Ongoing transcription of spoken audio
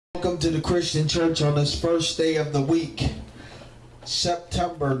Welcome to the Christian Church on this first day of the week,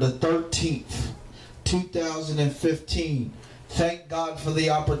 September the 13th, 2015. Thank God for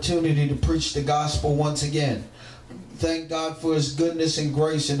the opportunity to preach the gospel once again. Thank God for His goodness and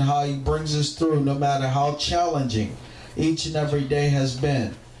grace and how He brings us through no matter how challenging each and every day has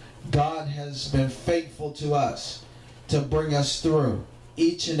been. God has been faithful to us to bring us through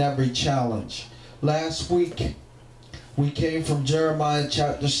each and every challenge. Last week, we came from Jeremiah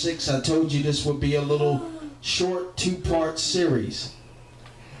chapter 6. I told you this would be a little short two-part series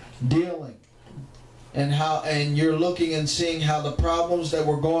dealing and you're looking and seeing how the problems that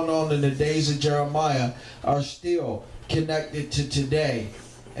were going on in the days of Jeremiah are still connected to today,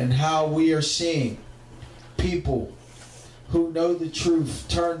 and how we are seeing people who know the truth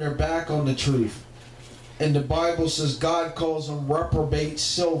turn their back on the truth. And the Bible says God calls them reprobate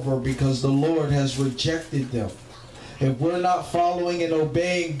silver because the Lord has rejected them. If we're not following and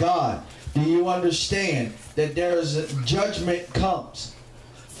obeying God, do you understand that there is a judgment comes?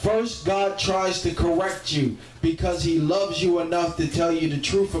 First, God tries to correct you because He loves you enough to tell you the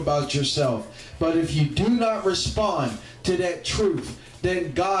truth about yourself. But if you do not respond to that truth,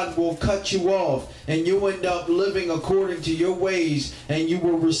 then God will cut you off and you end up living according to your ways, and you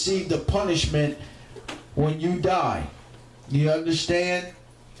will receive the punishment when you die. You understand?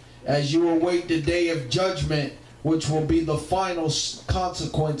 As you await the day of judgment, which will be the final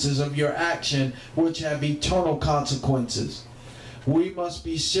consequences of your action, which have eternal consequences. We must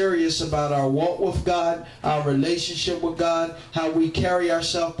be serious about our walk with God, our relationship with God, how we carry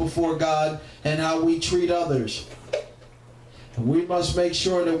ourselves before God, and how we treat others. And we must make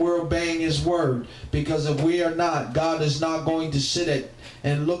sure that we're obeying His word, because if we are not, God is not going to sit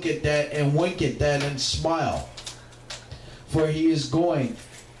and look at that and wink at that and smile. For He is going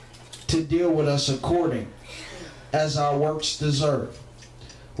to deal with us according as our works deserve.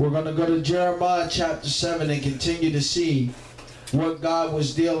 We're going to go to Jeremiah chapter 7 and continue to see what God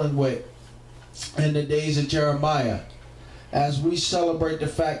was dealing with in the days of Jeremiah, as we celebrate the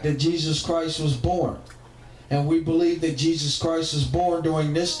fact that Jesus Christ was born. And we believe that Jesus Christ was born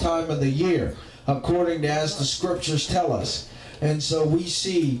during this time of the year, according to as the scriptures tell us. And so we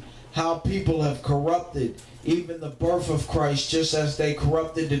see how people have corrupted even the birth of Christ, just as they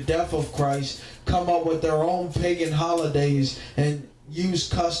corrupted the death of Christ, come up with their own pagan holidays and use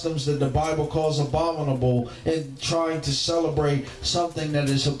customs that the Bible calls abominable in trying to celebrate something that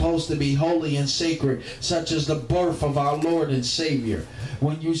is supposed to be holy and sacred, such as the birth of our Lord and Savior.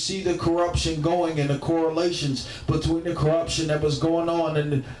 When you see the corruption going and the correlations between the corruption that was going on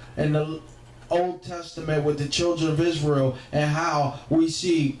in the Old Testament with the children of Israel, and how we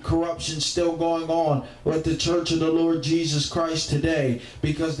see corruption still going on with the church of the Lord Jesus Christ today,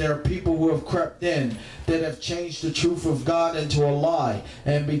 because there are people who have crept in that have changed the truth of God into a lie.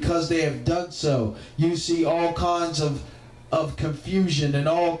 And because they have done so, you see all kinds of confusion and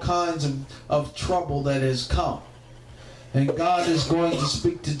all kinds of trouble that has come. And God is going to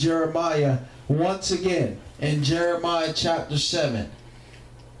speak to Jeremiah once again in Jeremiah chapter 7.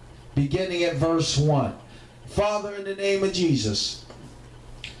 Beginning at verse 1. Father, in the name of Jesus,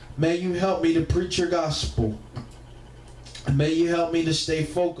 may you help me to preach your gospel. And may you help me to stay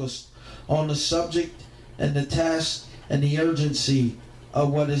focused on the subject and the task and the urgency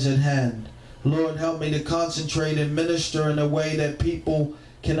of what is at hand. Lord, help me to concentrate and minister in a way that people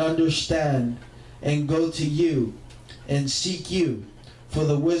can understand and go to you and seek you for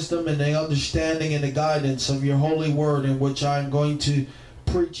the wisdom and the understanding and the guidance of your holy word, in which I am going to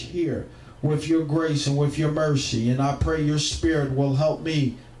preach here with your grace and with your mercy. And I pray your Spirit will help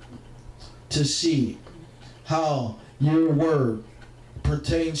me to see how your word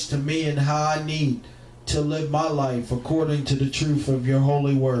pertains to me and how I need to live my life according to the truth of your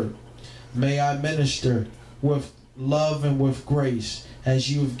holy word. May I minister with love and with grace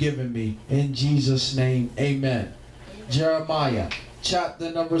as you have given me. In Jesus' name, amen. Jeremiah chapter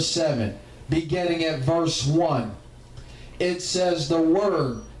number 7, beginning at verse 1. It says, the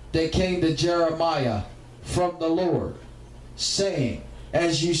word that came to Jeremiah from the Lord, saying,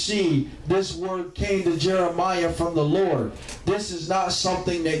 as you see, this word came to Jeremiah from the Lord. This is not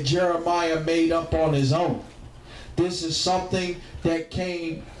something that Jeremiah made up on his own. This is something that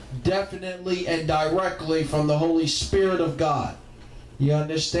came definitely and directly from the Holy Spirit of God. You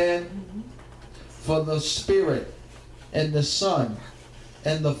understand? For the Spirit and the Son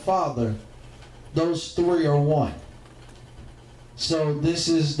and the Father, those three are one. So this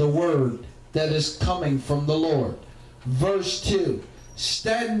is the word that is coming from the Lord. Verse 2.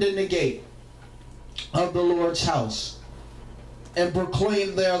 Stand in the gate of the Lord's house and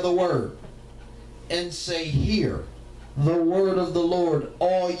proclaim there the word, and say, hear, the word of the Lord,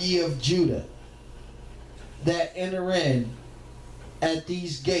 all ye of Judah, that enter in at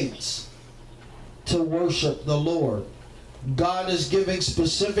these gates to worship the Lord. God is giving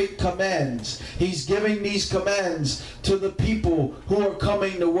specific commands. He's giving these commands to the people who are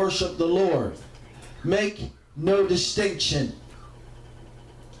coming to worship the Lord. Make no distinction.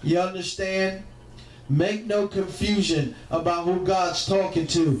 You understand? Make no confusion about who God's talking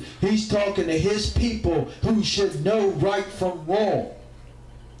to. He's talking to his people who should know right from wrong.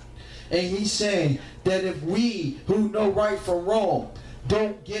 And he's saying that if we who know right from wrong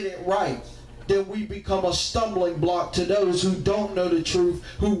don't get it right, then we become a stumbling block to those who don't know the truth,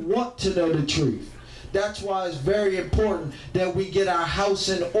 who want to know the truth. That's why it's very important that we get our house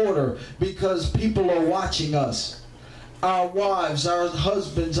in order, because people are watching us. Our wives, our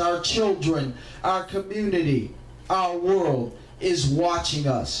husbands, our children, our community, our world is watching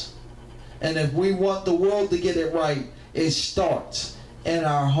us. And if we want the world to get it right, it starts in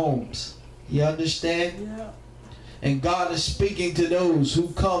our homes. You understand? Yeah. And God is speaking to those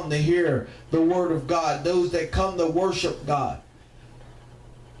who come to hear the word of God, those that come to worship God.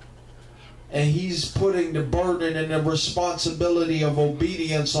 And he's putting the burden and the responsibility of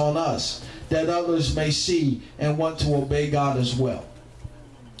obedience on us, that others may see and want to obey God as well.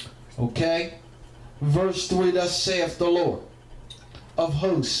 Okay? Verse 3, thus saith the Lord of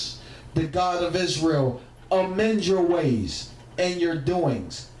hosts, the God of Israel, amend your ways and your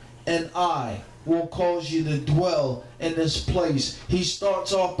doings, and I will cause you to dwell in this place. He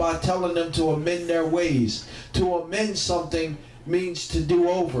starts off by telling them to amend their ways. To amend something means to do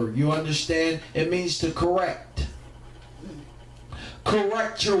over. You understand? It means to correct.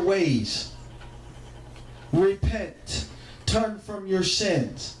 Correct your ways. Repent. Turn from your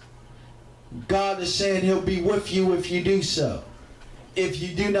sins. God is saying he'll be with you if you do so. If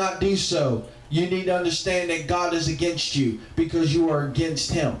you do not do so, you need to understand that God is against you because you are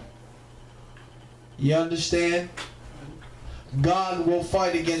against him. You understand? God will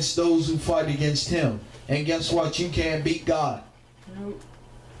fight against those who fight against him. And guess what? You can't beat God. Nope.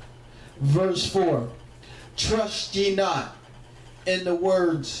 Verse 4. Trust ye not in the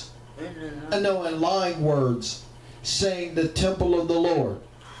words, in lying words, saying the temple of the Lord,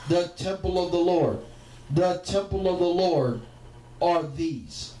 the temple of the Lord, the temple of the Lord are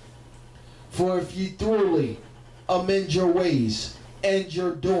these. For if ye thoroughly amend your ways and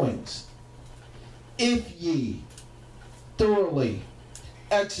your doings, if ye thoroughly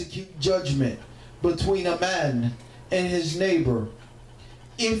execute judgment between a man and his neighbor,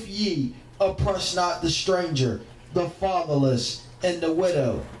 if ye oppress not the stranger, the fatherless, and the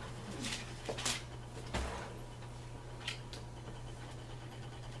widow,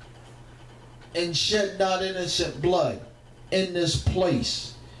 and shed not innocent blood in this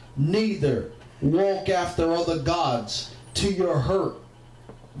place, neither walk after other gods to your hurt.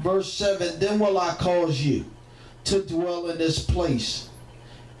 Verse 7, then will I cause you to dwell in this place,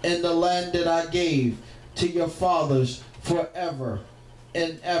 in the land that I gave to your fathers forever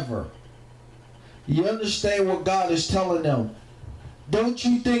and ever. You understand what God is telling them? Don't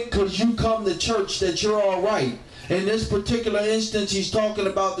you think because you come to church that you're all right. In this particular instance, he's talking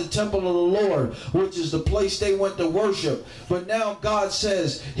about the temple of the Lord, which is the place they went to worship. But now God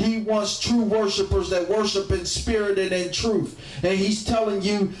says he wants true worshipers that worship in spirit and in truth. And he's telling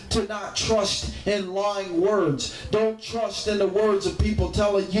you to not trust in lying words. Don't trust in the words of people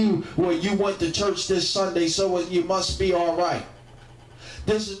telling you, well, you went to church this Sunday, so you must be all right.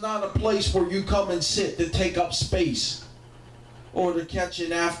 This is not a place where you come and sit to take up space or to catch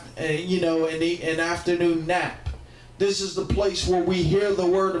an afternoon nap. This is the place where we hear the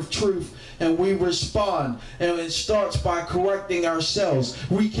word of truth and we respond. And it starts by correcting ourselves.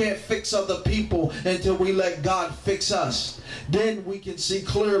 We can't fix other people until we let God fix us. Then we can see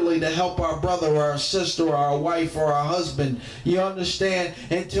clearly to help our brother or our sister or our wife or our husband. You understand?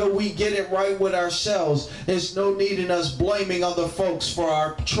 Until we get it right with ourselves, there's no need in us blaming other folks for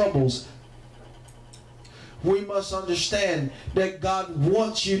our troubles. We must understand that God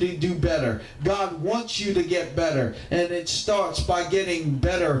wants you to do better. God wants you to get better. And it starts by getting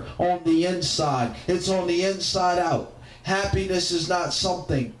better on the inside. It's on the inside out. Happiness is not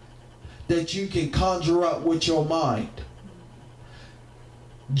something that you can conjure up with your mind.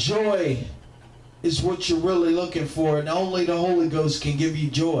 Joy is what you're really looking for, and only the Holy Ghost can give you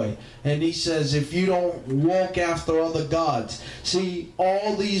joy. And he says if you don't walk after other gods, see,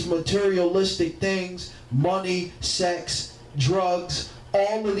 all these materialistic things, money, sex, drugs,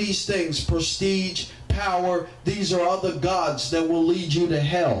 all of these things, prestige, power, these are other gods that will lead you to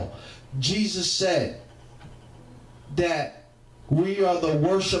hell. Jesus said that we are to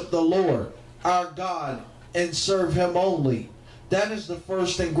worship the Lord, our God, and serve him only. That is the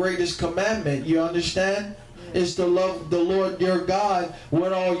first and greatest commandment, you understand? Is to love the Lord your God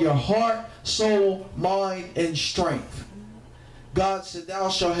with all your heart, soul, mind, and strength. God said, thou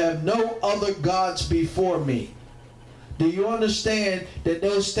shalt have no other gods before me. Do you understand that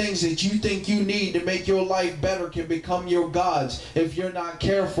those things that you think you need to make your life better can become your gods? If you're not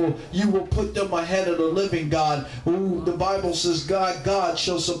careful, you will put them ahead of the living God. Ooh, the Bible says God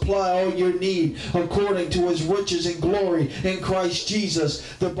shall supply all your need according to his riches and glory in Christ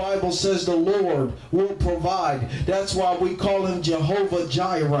Jesus. The Bible says the Lord will provide. That's why we call him Jehovah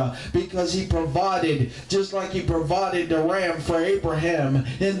Jireh, because he provided, just like he provided the ram for Abraham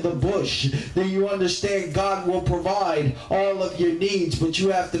in the bush. Do you understand? God will provide all of your needs, but you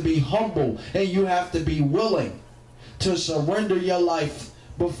have to be humble and you have to be willing to surrender your life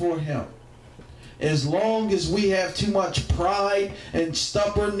before him. As long as we have too much pride and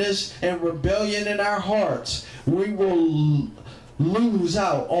stubbornness and rebellion in our hearts, we will lose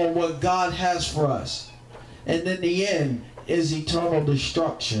out on what God has for us. And in the end is eternal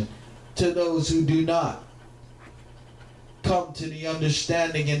destruction to those who do not come to the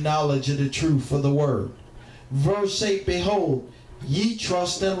understanding and knowledge of the truth of the word. Verse 8, behold, ye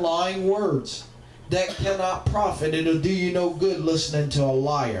trust in lying words that cannot profit. It'll do you no good listening to a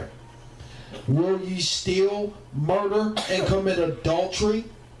liar. Will ye steal, murder, and commit adultery,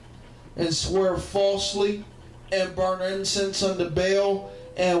 and swear falsely, and burn incense unto Baal,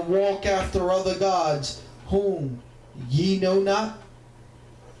 and walk after other gods, whom ye know not?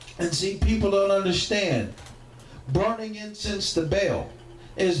 And see, people don't understand. Burning incense to Baal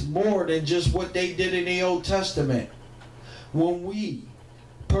is more than just what they did in the Old Testament. When we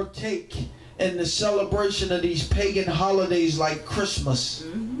partake in the celebration of these pagan holidays like Christmas,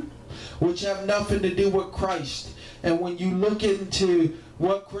 which have nothing to do with Christ, and when you look into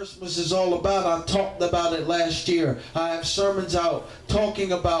what Christmas is all about, I talked about it last year. I have sermons out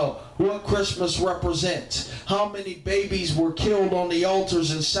talking about what Christmas represents. How many babies were killed on the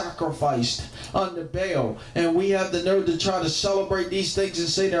altars and sacrificed unto Baal. And we have the nerve to try to celebrate these things and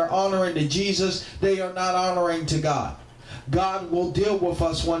say they're honoring to Jesus. They are not honoring to God. God will deal with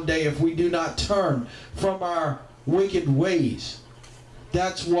us one day if we do not turn from our wicked ways.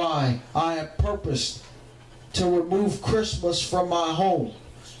 That's why I have purposed to remove Christmas from my home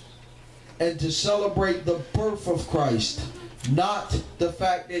and to celebrate the birth of Christ, not the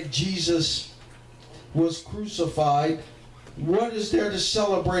fact that Jesus was crucified. What is there to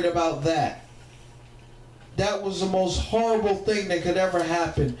celebrate about that? That was the most horrible thing that could ever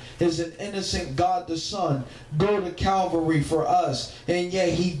happen, is an innocent God the Son go to Calvary for us, and yet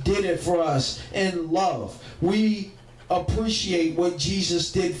he did it for us in love. We appreciate what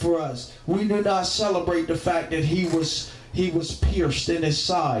Jesus did for us. We do not celebrate the fact that he was pierced in his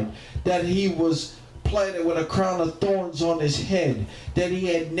side, that he was planted with a crown of thorns on his head, that he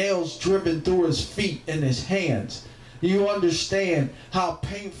had nails driven through his feet and his hands. You understand how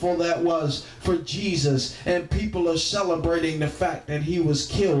painful that was for Jesus, and people are celebrating the fact that he was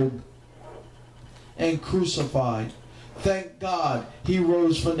killed and crucified. Thank God he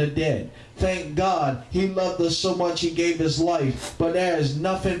rose from the dead. Thank God he loved us so much he gave his life. But there is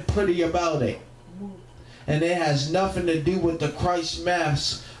nothing pretty about it. And it has nothing to do with the Christ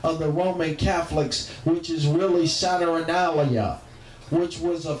Mass of the Roman Catholics, which is really Saturnalia, which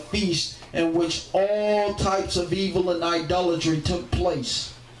was a feast in which all types of evil and idolatry took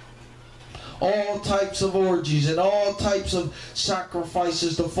place. All types of orgies and all types of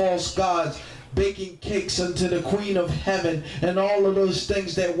sacrifices to false gods, baking cakes unto the Queen of Heaven, and all of those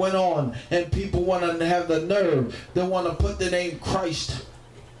things that went on. And people want to have the nerve, they want to put the name Christ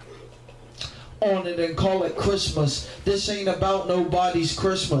on it and call it Christmas. This ain't about nobody's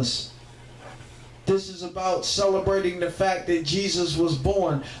Christmas. This is about celebrating the fact that Jesus was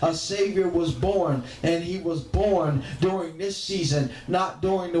born. A Savior was born, and he was born during this season, not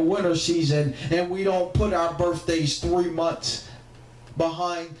during the winter season. And we don't put our birthdays 3 months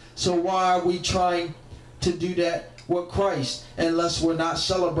behind. So why are we trying to do that with Christ unless we're not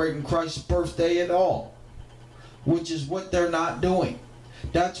celebrating Christ's birthday at all, which is what they're not doing.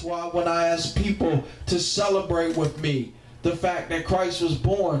 That's why when I ask people to celebrate with me the fact that Christ was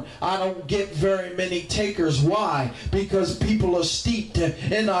born, I don't get very many takers. Why? Because people are steeped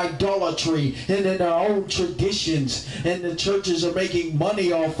in idolatry and in their own traditions, and the churches are making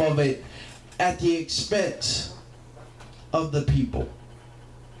money off of it at the expense of the people.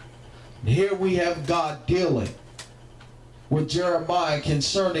 Here we have God dealing with Jeremiah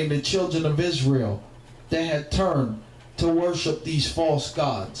concerning the children of Israel that had turned to worship these false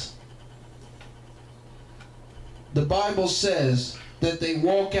gods. The Bible says that they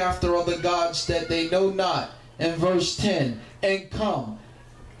walk after other gods that they know not. And verse 10, and come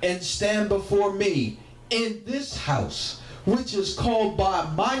and stand before me in this house, which is called by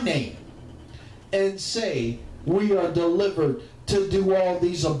my name, and say, we are delivered to do all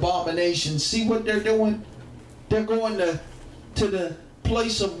these abominations. See what they're doing? They're going to the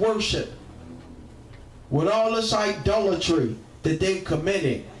place of worship with all this idolatry that they've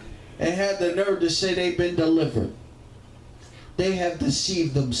committed, and had the nerve to say they've been delivered. They have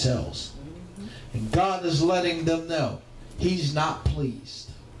deceived themselves. And God is letting them know He's not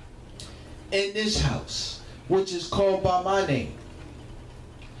pleased. In this house, which is called by my name,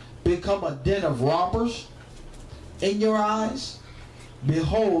 become a den of robbers in your eyes?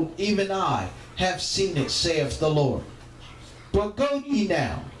 Behold, even I have seen it, saith the Lord. But go ye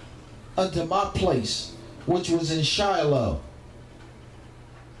now unto my place, which was in Shiloh,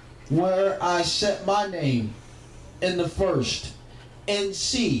 where I set my name in the first, and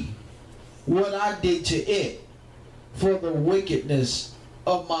see what I did to it for the wickedness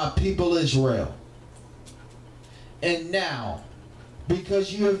of my people Israel. And now,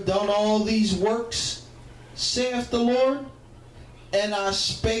 because you have done all these works, saith the Lord, and I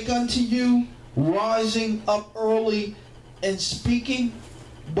spake unto you, rising up early and speaking,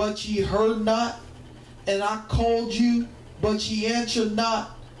 but ye heard not, and I called you, but ye answered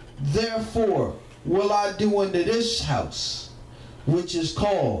not. Therefore will I do unto this house, which is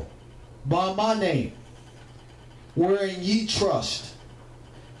called by my name, wherein ye trust,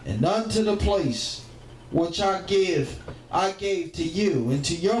 and unto the place which I gave to you and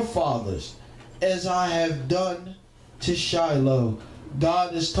to your fathers, as I have done to Shiloh.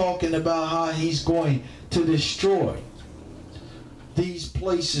 God is talking about how He's going to destroy these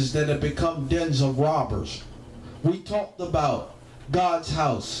places that have become dens of robbers. We talked about God's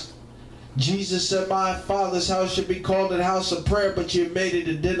house. Jesus said, my Father's house should be called a house of prayer, but you made it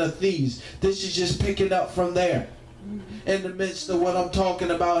a den of thieves. This is just picking up from there. In the midst of what I'm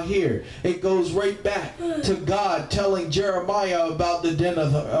talking about here, it goes right back to God telling Jeremiah about the den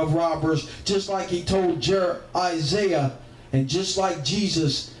of robbers, just like He told Isaiah, and just like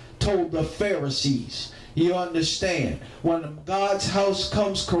Jesus told the Pharisees. You understand? When God's house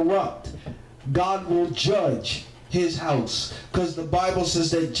comes corrupt, God will judge His house, because the Bible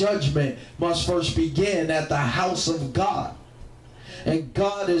says that judgment must first begin at the house of God. And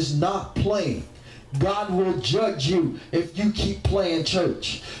God is not playing. God will judge you if you keep playing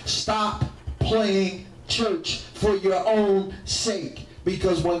church. Stop playing church for your own sake,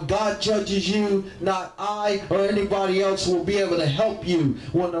 because when God judges you, not I or anybody else will be able to help you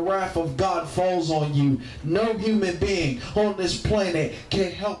when the wrath of God falls on you. No human being on this planet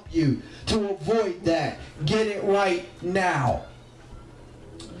can help you to avoid that. Get it right now.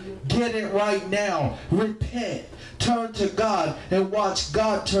 Get it right now. Repent. Turn to God and watch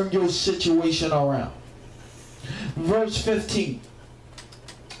God turn your situation around. Verse 15.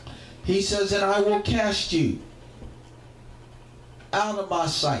 He says, and I will cast you out of my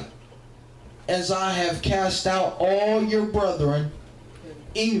sight, as I have cast out all your brethren,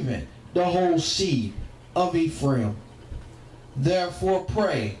 even the whole seed of Ephraim. Therefore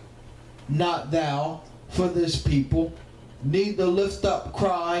pray not thou for this people, neither lift up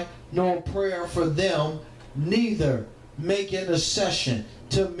cry nor prayer for them, neither make intercession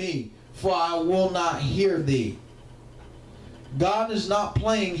to me, for I will not hear thee. God is not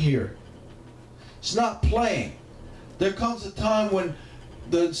playing here. It's not playing. There comes a time when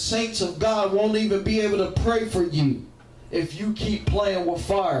the saints of God won't even be able to pray for you. If you keep playing with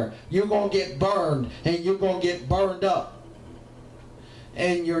fire, you're going to get burned, and you're going to get burned up.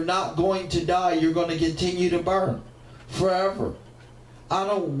 And you're not going to die. You're going to continue to burn forever. I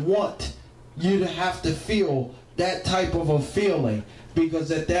don't want you to have to feel that type of a feeling, because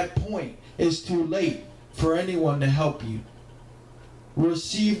at that point it's too late for anyone to help you.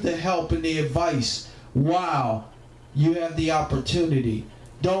 Receive the help and the advice while you have the opportunity.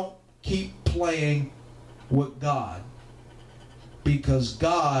 Don't keep playing with God, because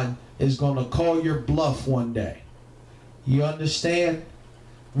God is going to call your bluff one day. You understand?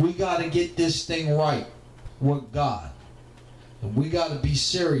 We got to get this thing right with God. And we got to be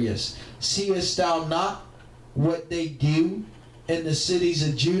serious. Seest thou not what they do in the cities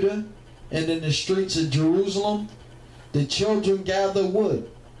of Judah and in the streets of Jerusalem? The children gather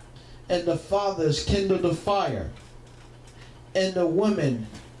wood, and the fathers kindle the fire, and the women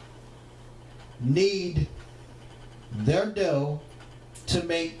knead their dough to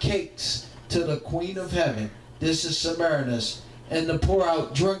make cakes to the Queen of Heaven. This is Semiramis. And to pour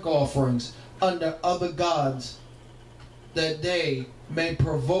out drink offerings under other gods, that they may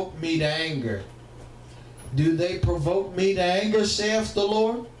provoke me to anger. Do they provoke me to anger, saith the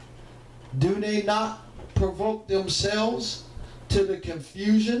Lord? Do they not provoke themselves to the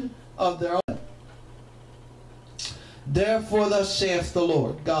confusion of their own? Therefore thus saith the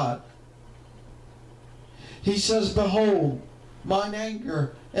Lord God. He says, behold, mine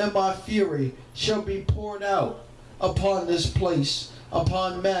anger and my fury shall be poured out upon this place,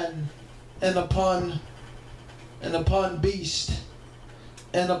 upon men, and upon beast,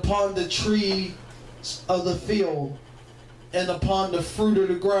 and upon the tree of the field, and upon the fruit of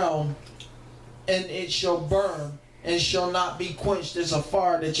the ground, and it shall burn and shall not be quenched. It's a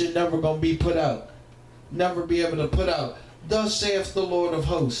fire that you're never going to be put out, never be able to put out. Thus saith the Lord of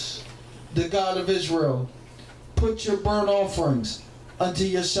hosts, the God of Israel, put your burnt offerings unto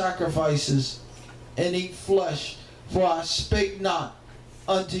your sacrifices, and eat flesh, for I spake not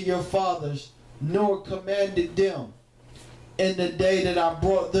unto your fathers, nor commanded them in the day that I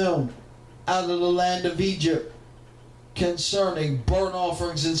brought them out of the land of Egypt concerning burnt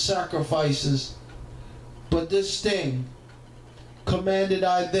offerings and sacrifices. But this thing commanded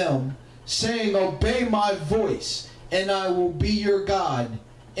I them, saying, obey my voice, and I will be your God,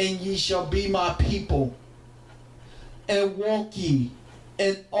 and ye shall be my people. And walk ye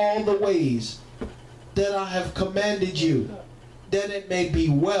in all the ways that I have commanded you, that it may be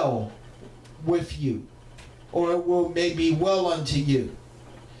well with you, or it may be well unto you.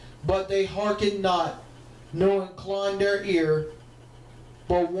 But they hearken not, nor incline their ear,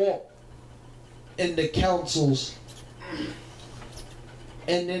 but walk in the counsels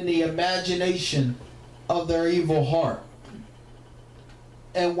and in the imagination of their evil heart,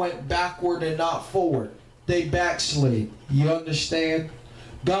 and went backward and not forward. They backslid. You understand?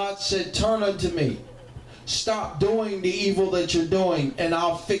 God said, turn unto me. Stop doing the evil that you're doing, and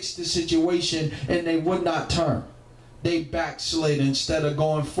I'll fix the situation. And they would not turn. They backslid. Instead of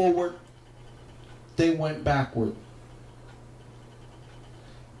going forward, they went backward.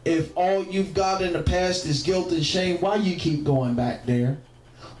 If all you've got in the past is guilt and shame, why you keep going back there?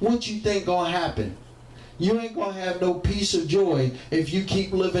 What you think gonna happen? You ain't gonna have no peace or joy if you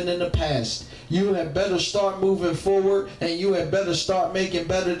keep living in the past. You had better start moving forward, and you had better start making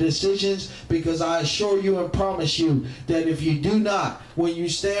better decisions, because I assure you and promise you that if you do not, when you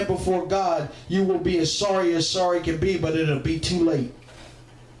stand before God, you will be as sorry can be, but it'll be too late.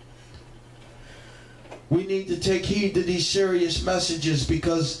 We need to take heed to these serious messages,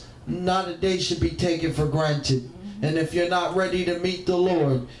 because not a day should be taken for granted. And if you're not ready to meet the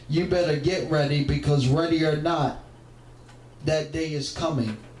Lord, you better get ready, because ready or not, that day is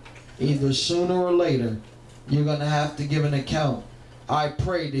coming. Either sooner or later, you're going to have to give an account. I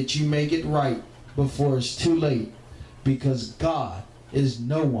pray that you make it right before it's too late, because God is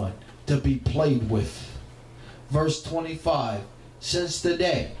no one to be played with. Verse 25, since the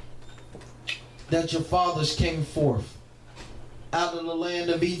day that your fathers came forth out of the land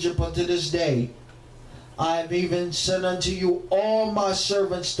of Egypt unto this day, I have even sent unto you all my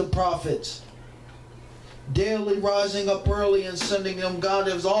servants the prophets, daily rising up early and sending them. God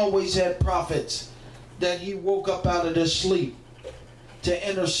has always had prophets that he woke up out of their sleep to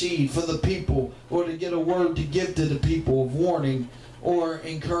intercede for the people, or to get a word to give to the people of warning or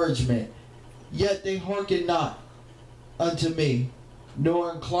encouragement. Yet they hearken not unto me,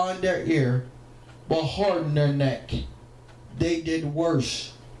 nor incline their ear, but harden their neck. They did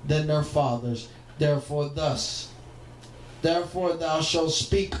worse than their fathers. Therefore thou shalt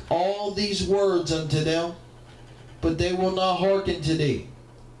speak all these words unto them, but they will not hearken to thee.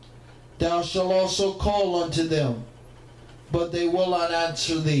 Thou shalt also call unto them, but they will not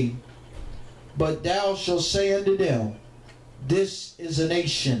answer thee. But thou shalt say unto them, this is a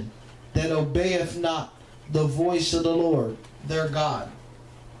nation that obeyeth not the voice of the Lord their God,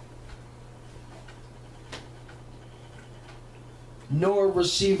 nor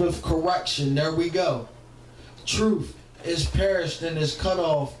receiveth correction. There we go. Truth is perished and is cut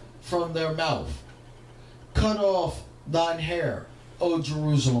off from their mouth. Cut off thine hair, O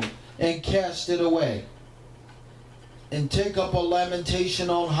Jerusalem, and cast it away. And take up a lamentation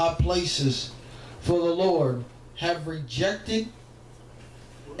on high places, for the Lord have rejected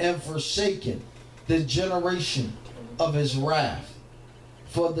and forsaken the generation of his wrath.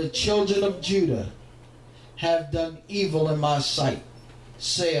 For the children of Judah have done evil in my sight,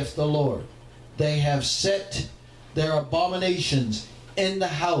 saith the Lord. They have set their abominations in the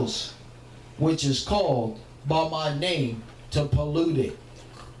house which is called by my name, to pollute it.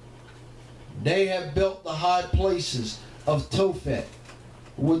 They have built the high places of Tophet,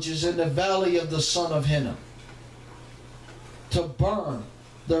 which is in the valley of the son of Hinnom, to burn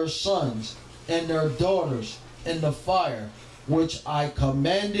their sons and their daughters in the fire, which I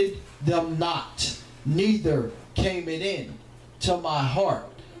commanded them not. neither came it in to my heart.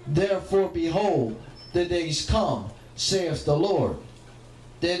 Therefore, behold, the days come, saith the Lord,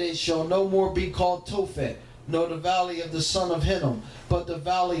 that it shall no more be called Tophet, nor the valley of the son of Hinnom, but the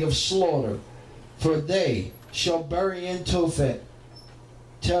valley of slaughter. For they shall bury in Tophet,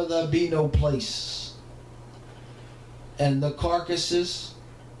 till there be no place. And the carcasses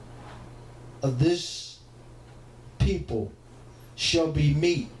of this people shall be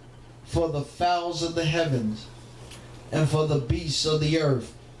meat for the fowls of the heavens, and for the beasts of the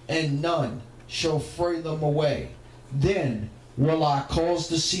earth, and none shall fray them away. Then will I cause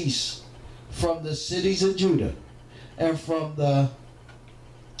to cease from the cities of Judah, and from the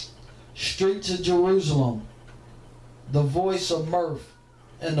streets of Jerusalem, the voice of mirth,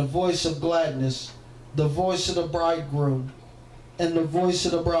 and the voice of gladness, the voice of the bridegroom, and the voice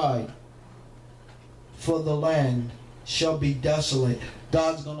of the bride. For the land shall be desolate.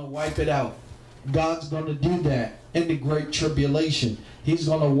 God's going to wipe it out. God's going to do that in the great tribulation. He's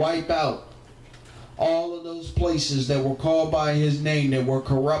going to wipe out all of those places that were called by his name that were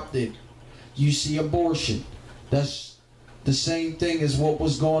corrupted. You see abortion. That's the same thing as what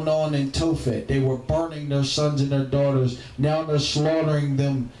was going on in Tophet. They were burning their sons and their daughters. Now they're slaughtering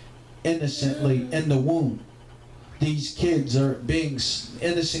them innocently in the womb. These kids are being,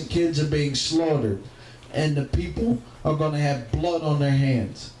 innocent kids are being slaughtered. And the people are going to have blood on their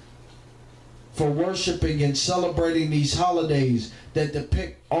hands for worshiping and celebrating these holidays that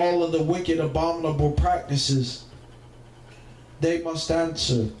depict all of the wicked, abominable practices. They must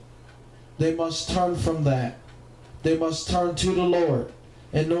answer. They must turn from that. They must turn to the Lord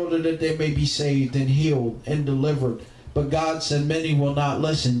in order that they may be saved and healed and delivered. But God said many will not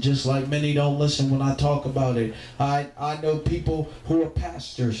listen, just like many don't listen when I talk about it. I know people who are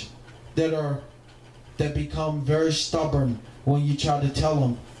pastors that become very stubborn when you try to tell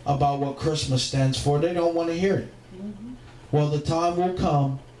them about what Christmas stands for. They don't want to hear it. Well, the time will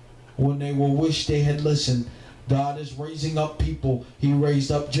come when they will wish they had listened. God is raising up people. He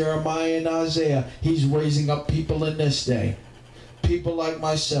raised up Jeremiah and Isaiah. He's raising up people in this day. People like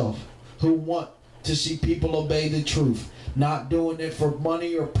myself who want to see people obey the truth. Not doing it for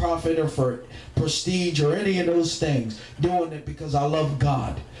money or profit or for prestige or any of those things. Doing it because I love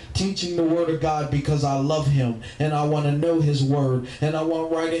God. Teaching the word of God because I love him and I want to know his word and I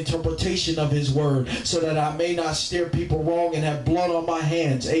want right interpretation of his word so that I may not steer people wrong and have blood on my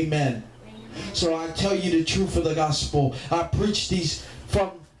hands. Amen. So I tell you the truth of the gospel. I preach these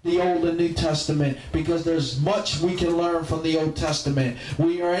from the Old and New Testament because there's much we can learn from the Old Testament.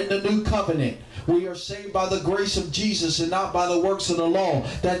 We are in the New Covenant. We are saved by the grace of Jesus and not by the works of the law.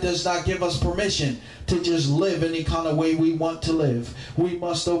 That does not give us permission to just live any kind of way we want to live. We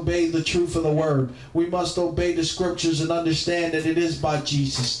must obey the truth of the word. We must obey the scriptures and understand that it is by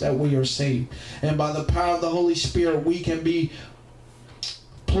Jesus that we are saved. And by the power of the Holy Spirit we can be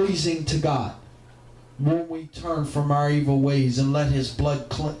pleasing to God when we turn from our evil ways and let his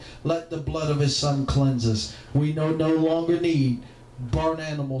blood let the blood of his son cleanse us. We no longer need burnt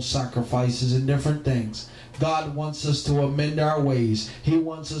animal sacrifices and different things. God wants us to amend our ways. He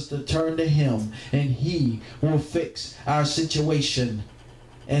wants us to turn to him and he will fix our situation,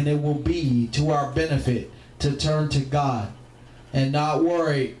 and it will be to our benefit to turn to God and not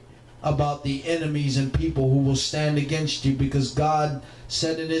worry about the enemies and people who will stand against you, because God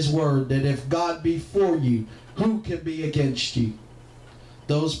said in his word that if God be for you, who can be against you?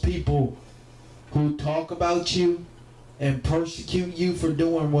 Those people who talk about you and persecute you for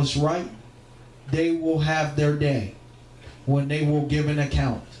doing what's right, they will have their day when they will give an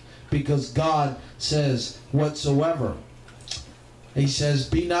account, because God says whatsoever. He says,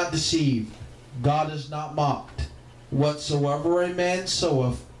 be not deceived, God is not mocked. Whatsoever a man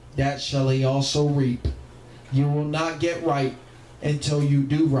soweth, that shall he also reap. You will not get right until you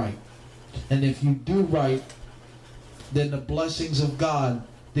do right. And if you do right, then the blessings of God,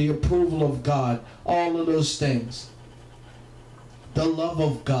 the approval of God, all of those things, the love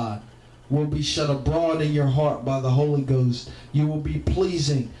of God will be shed abroad in your heart by the Holy Ghost. You will be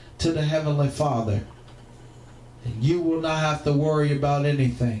pleasing to the Heavenly Father. And you will not have to worry about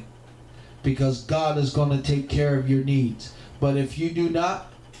anything, because God is going to take care of your needs. But if you do not,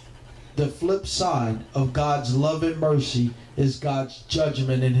 the flip side of God's love and mercy is God's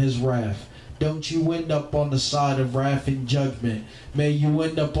judgment and his wrath. Don't you end up on the side of wrath and judgment. May you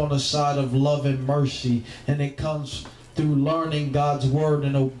end up on the side of love and mercy. And it comes through learning God's word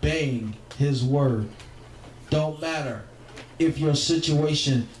and obeying his word. Don't matter if your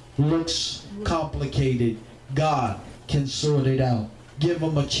situation looks complicated. God can sort it out. Give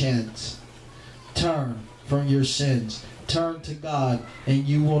him a chance. Turn from your sins. Turn to God, and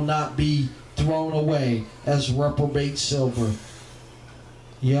you will not be thrown away as reprobate silver.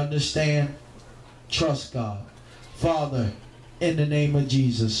 You understand? Trust God. Father, in the name of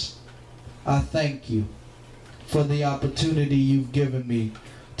Jesus, I thank you for the opportunity you've given me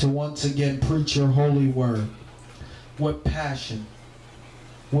to once again preach your holy word with passion,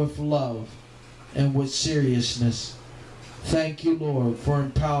 with love, and with seriousness. Thank you, Lord, for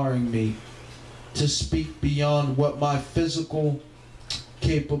empowering me to speak beyond what my physical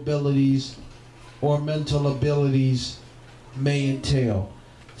capabilities or mental abilities may entail.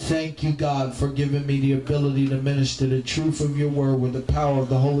 Thank you, God, for giving me the ability to minister the truth of your word with the power of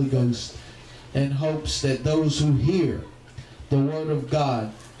the Holy Ghost, in hopes that those who hear the word of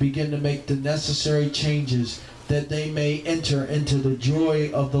God begin to make the necessary changes, that they may enter into the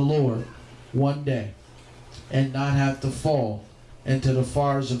joy of the Lord one day and not have to fall into the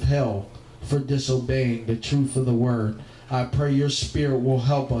fires of hell for disobeying the truth of the word. I pray your Spirit will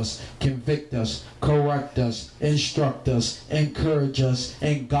help us, convict us, correct us, instruct us, encourage us,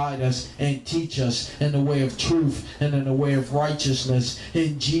 and guide us, and teach us in the way of truth and in the way of righteousness,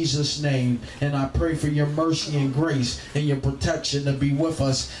 in Jesus' name. And I pray for your mercy and grace and your protection to be with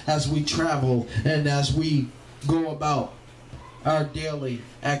us as we travel and as we go about our daily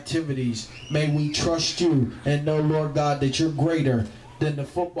activities. May we trust you and know, Lord God, that you're greater than the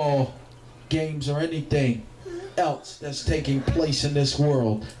football games or anything else that's taking place in this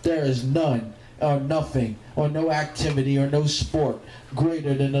world. There is none or nothing or no activity or no sport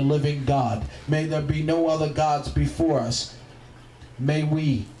greater than the living God. May there be no other gods before us. May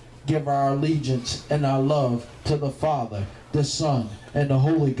we give our allegiance and our love to the Father, the Son, and the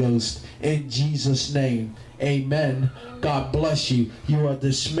Holy Ghost, in Jesus' name. Amen. God bless you. You are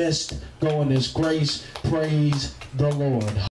dismissed. Go in His grace. Praise the Lord.